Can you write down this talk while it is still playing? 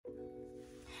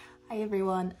Hi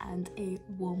everyone, and a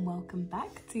warm welcome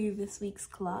back to this week's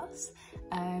class.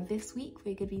 This week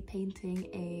we're going to be painting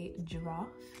a giraffe,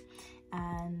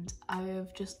 and I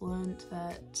have just learned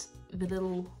that the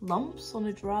little lumps on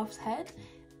a giraffe's head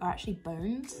are actually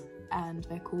bones, and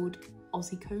they're called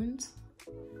ossicones,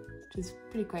 which is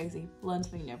pretty crazy. Learn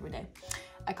something new every day.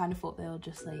 I kind of thought they were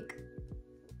just like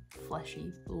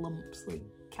fleshy lumps like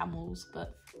camels,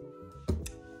 but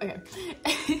okay.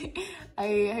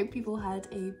 I hope people had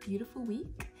a beautiful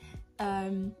week.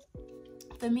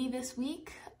 For me this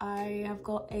week, I have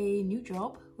got a new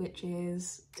job, which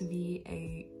is to be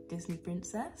a Disney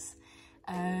princess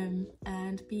and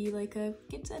be like a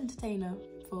kids entertainer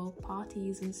for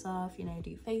parties and stuff, you know,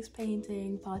 do face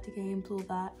painting, party games, all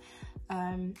that.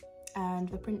 And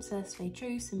the princess they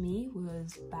chose for me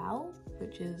was Bao,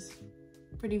 which is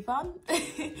pretty fun.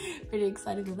 Pretty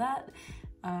excited for that.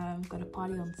 Got a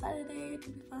party on Saturday,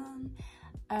 it'll be fun.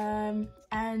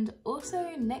 And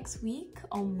also next week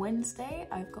on Wednesday,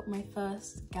 I've got my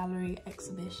first gallery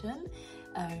exhibition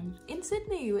in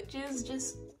Sydney, which is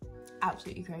just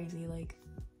absolutely crazy. Like,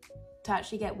 to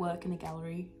actually get work in a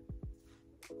gallery,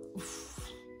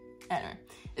 anyway,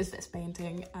 it's this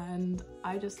painting, and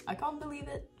I can't believe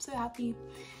it. So happy.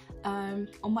 On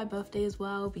my birthday as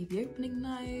well, be the opening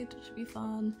night, it should be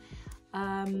fun.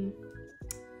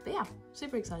 But yeah,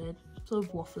 super excited. Sort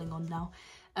of waffling on now.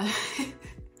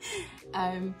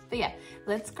 But yeah,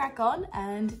 let's crack on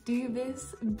and do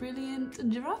this brilliant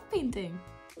giraffe painting.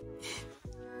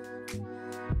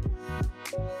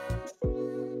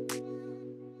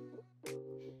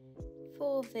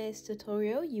 For this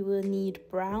tutorial, you will need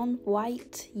brown,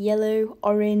 white, yellow,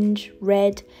 orange,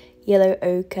 red, yellow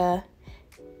ochre,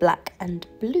 black and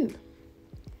blue.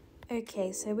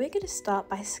 Okay, so we're going to start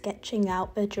by sketching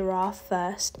out the giraffe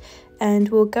first, and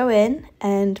we'll go in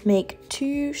and make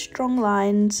two strong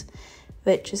lines,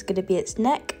 which is going to be its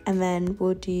neck, and then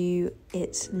we'll do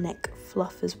its neck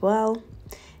fluff as well,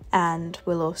 and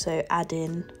we'll also add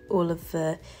in all of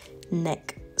the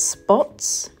neck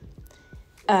spots.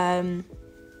 The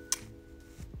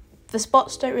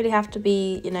spots don't really have to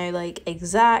be, you know, like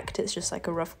exact, it's just like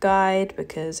a rough guide,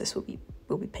 because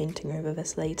we'll be painting over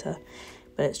this later.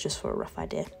 But it's just for a rough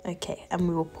idea. Okay, and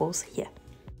we will pause here.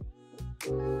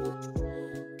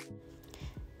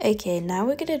 Okay, now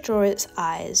we're going to draw its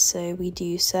eyes. So we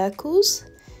do circles,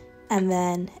 and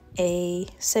then a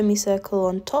semicircle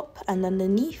on top and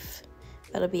underneath.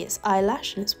 That'll be its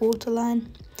eyelash and its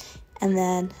waterline. And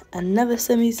then another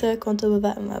semicircle on top of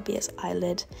that, and that'll be its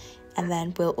eyelid. And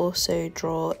then we'll also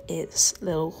draw its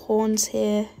little horns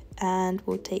here, and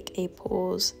we'll take a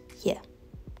pause here.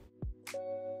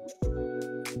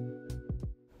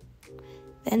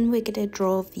 Then we're going to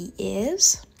draw the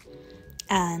ears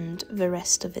and the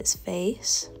rest of its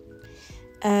face.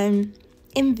 In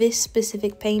this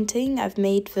specific painting, I've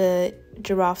made the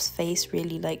giraffe's face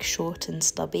really like short and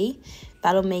stubby.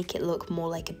 That'll make it look more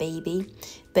like a baby.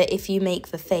 But if you make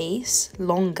the face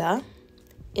longer,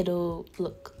 it'll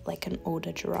look like an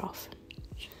older giraffe.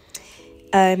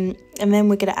 And then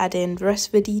we're going to add in the rest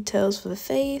of the details for the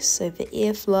face. So the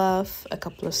ear fluff, a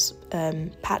couple of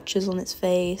patches on its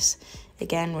face.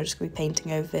 Again, we're just going to be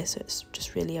painting over this, so it's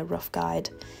just really a rough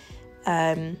guide.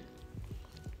 And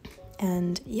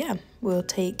yeah, we'll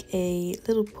take a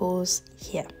little pause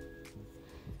here.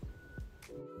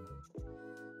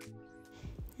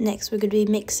 Next, we're going to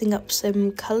be mixing up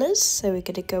some colours. So we're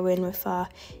going to go in with our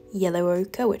yellow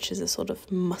ochre, which is a sort of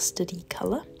mustardy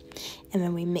colour. And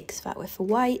then we mix that with the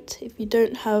white. If you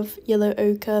don't have yellow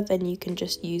ochre, then you can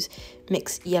just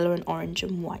mix yellow and orange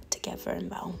and white together, and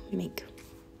that'll make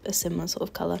a similar sort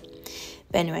of colour.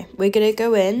 But anyway, we're going to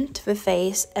go into the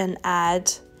face and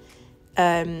add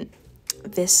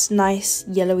this nice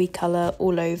yellowy colour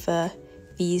all over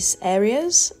these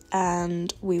areas,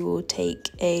 and we will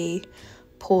take a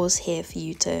pause here for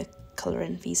you to colour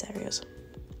in these areas.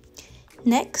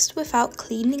 Next, without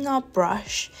cleaning our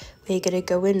brush, we're going to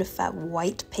go in with that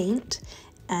white paint,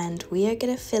 and we are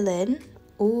going to fill in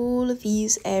all of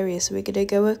these areas. So we're going to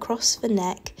go across the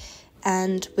neck,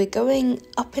 and we're going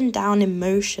up and down in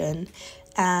motion,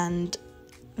 and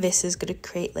this is going to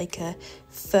create like a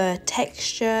fur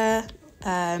texture.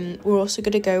 We're also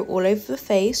going to go all over the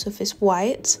face with this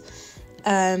white,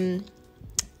 and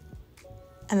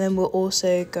then we'll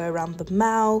also go around the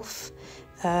mouth,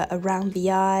 around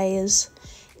the eyes,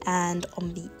 and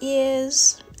on the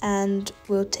ears, and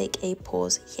we'll take a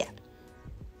pause here.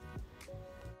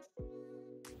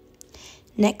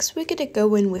 Next, we're going to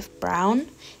go in with brown.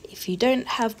 If you don't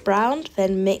have brown,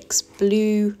 then mix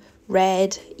blue,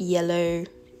 red, yellow,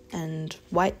 and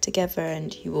white together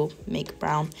and you will make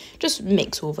brown. Just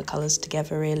mix all the colours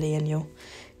together really and you'll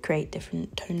create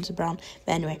different tones of brown.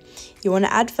 But anyway, you want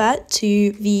to add that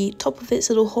to the top of its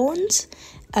little horns,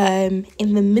 in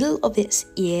the middle of its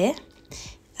ear,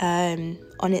 on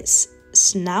its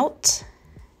snout,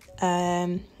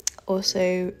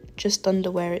 also just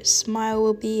under where its smile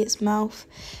will be, its mouth.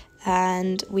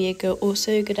 And we are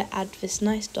also going to add this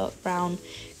nice dark brown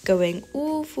going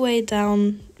all the way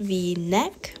down the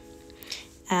neck,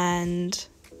 and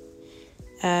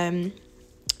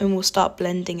we'll start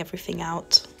blending everything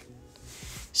out.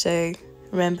 So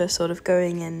remember, sort of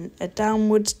going in a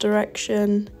downwards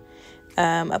direction,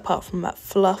 apart from that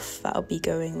fluff, that'll be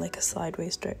going like a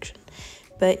sideways direction.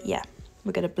 But yeah,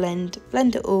 we're going to blend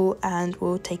it all, and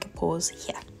we'll take a pause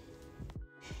here.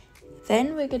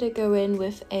 Then we're going to go in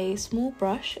with a small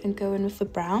brush and go in with the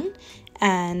brown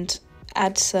and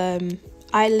add some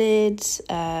eyelids,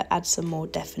 add some more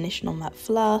definition on that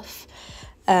fluff,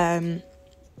 and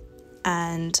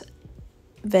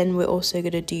then we're also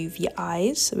going to do the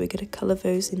eyes, so we're going to colour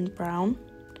those in brown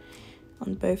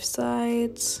on both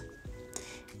sides,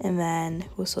 and then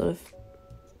we'll sort of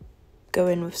go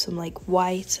in with some like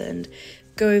white and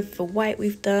go over the white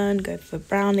we've done, go over the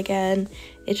brown again.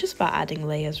 It's just about adding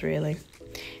layers really.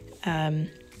 Yeah,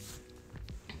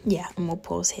 and we'll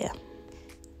pause here.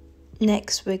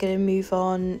 Next we're going to move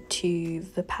on to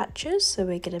the patches, so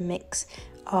we're going to mix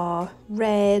our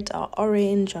red, our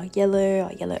orange, our yellow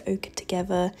ochre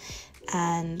together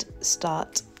and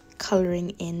start colouring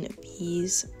in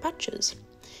these patches.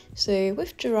 So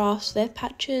with giraffes, their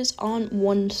patches aren't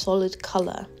one solid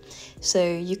colour, so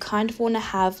you kind of want to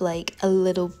have like a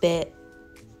little bit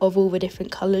of all the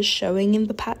different colours showing in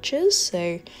the patches.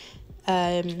 So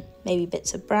maybe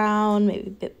bits of brown,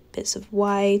 maybe bits of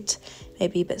white,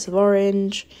 maybe bits of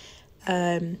orange,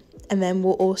 and then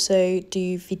we'll also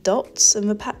do the dots and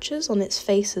the patches on its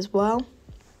face as well,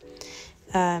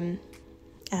 and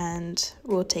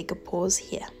we'll take a pause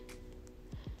here.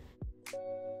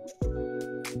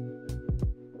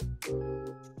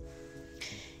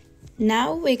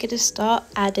 Now we're going to start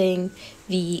adding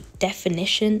the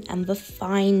definition and the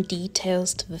fine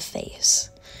details to the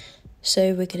face.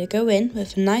 So we're going to go in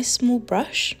with a nice small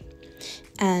brush,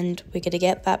 and we're going to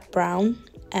get that brown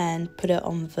and put it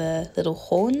on the little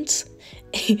horns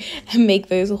and make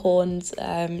those horns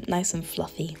nice and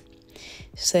fluffy.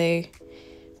 So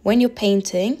when you're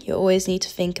painting, you always need to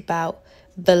think about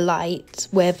the light,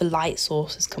 where the light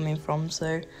source is coming from.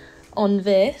 So on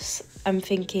this, I'm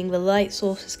thinking the light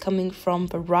source is coming from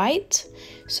the right,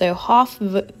 so half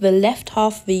of the left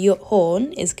half of the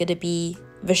horn is going to be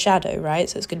the shadow, right?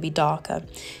 So it's going to be darker.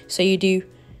 So you do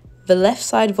the left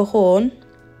side of the horn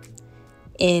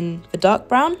in the dark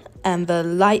brown, and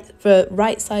the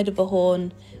right side of the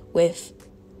horn with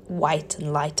white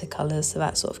and lighter colours, so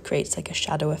that sort of creates like a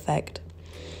shadow effect,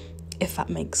 if that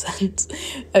makes sense.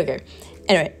 Okay,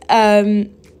 anyway,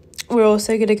 we're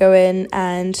also going to go in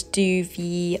and do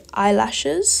the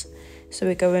eyelashes. So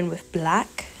we go in with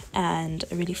black and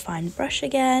a really fine brush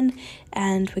again,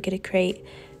 and we're going to create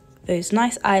those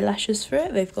nice eyelashes for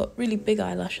it. They've got really big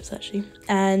eyelashes actually.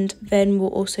 And then we'll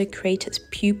also create its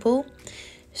pupil.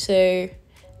 So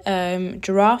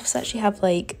giraffes actually have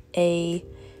like a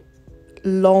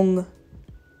long,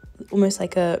 almost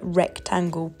like a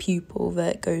rectangle pupil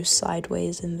that goes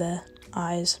sideways in their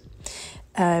eyes.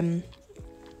 And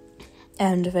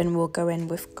then we'll go in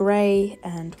with grey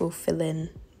and we'll fill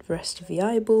in the rest of the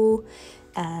eyeball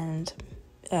and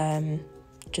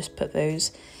just put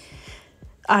those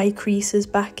eye creases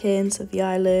back in, so the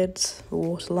eyelids, the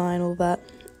waterline, all that.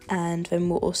 And then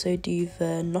we'll also do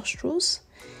the nostrils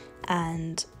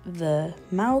and the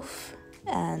mouth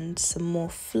and some more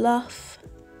fluff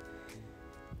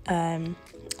on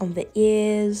the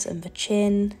ears and the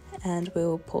chin, and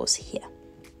we'll pause here.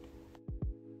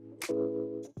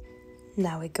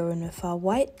 Now we're going with our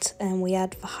white and we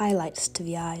add the highlights to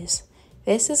the eyes.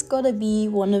 This has got to be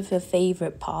one of the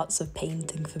favourite parts of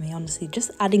painting for me, honestly. Just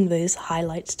adding those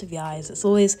highlights to the eyes.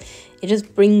 It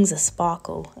just brings a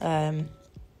sparkle.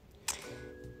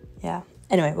 Yeah.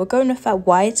 Anyway, we're going with that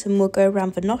white and we'll go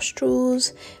around the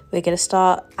nostrils. We're going to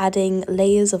start adding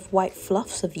layers of white fluff.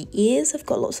 So the ears have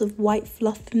got lots of white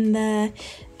fluff in there.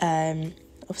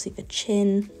 Obviously the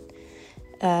chin.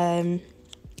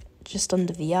 Just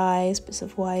under the eyes, bits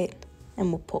of white,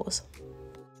 and we'll pause.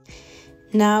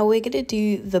 Now we're going to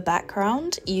do the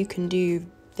background. You can do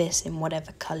this in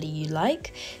whatever colour you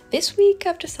like. This week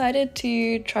I've decided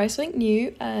to try something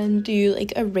new and do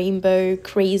like a rainbow,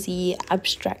 crazy,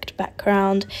 abstract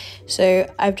background. So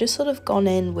I've just sort of gone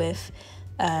in with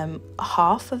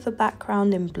half of the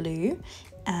background in blue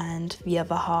and the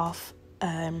other half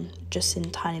just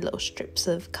in tiny little strips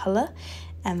of colour,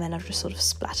 and then I've just sort of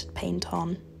splattered paint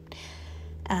on.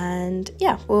 And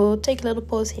yeah, we'll take a little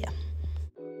pause here.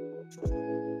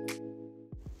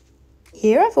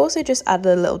 Here I've also just added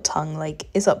a little tongue, like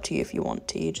it's up to you if you want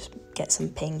to, you just get some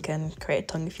pink and create a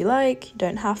tongue if you like, you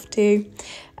don't have to.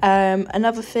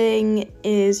 Another thing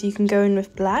is you can go in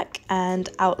with black and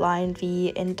outline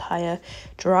the entire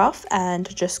giraffe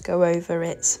and just go over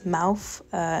its mouth,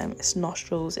 its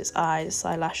nostrils, its eyes, its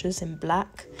eyelashes in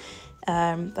black.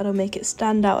 That'll make it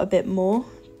stand out a bit more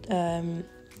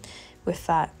with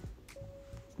that,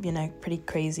 you know, pretty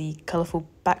crazy colourful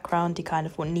background. You kind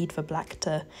of need the black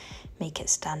to make it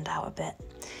stand out a bit.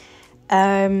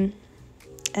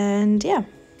 And yeah,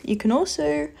 you can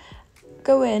also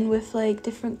go in with like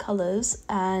different colours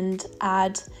and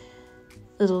add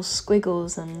little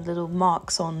squiggles and little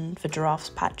marks on the giraffe's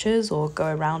patches, or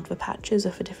go around the patches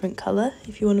of a different colour.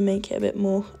 If you want to make it a bit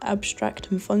more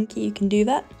abstract and funky, you can do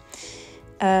that.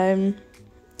 And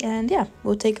yeah,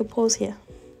 we'll take a pause here.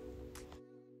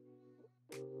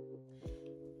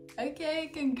 Okay,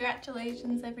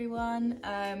 congratulations everyone.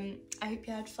 I hope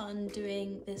you had fun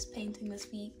doing this painting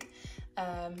this week.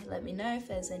 Let me know if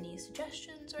there's any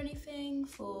suggestions or anything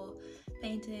for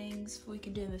paintings we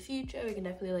can do in the future. We can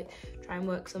definitely like try and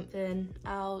work something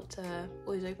out.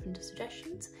 Always open to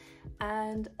suggestions.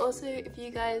 And also, if you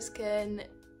guys can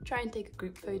try and take a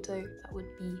group photo, that would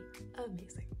be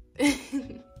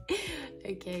amazing.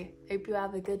 Okay, hope you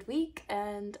have a good week,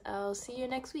 and I'll see you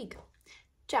next week.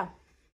 Ciao.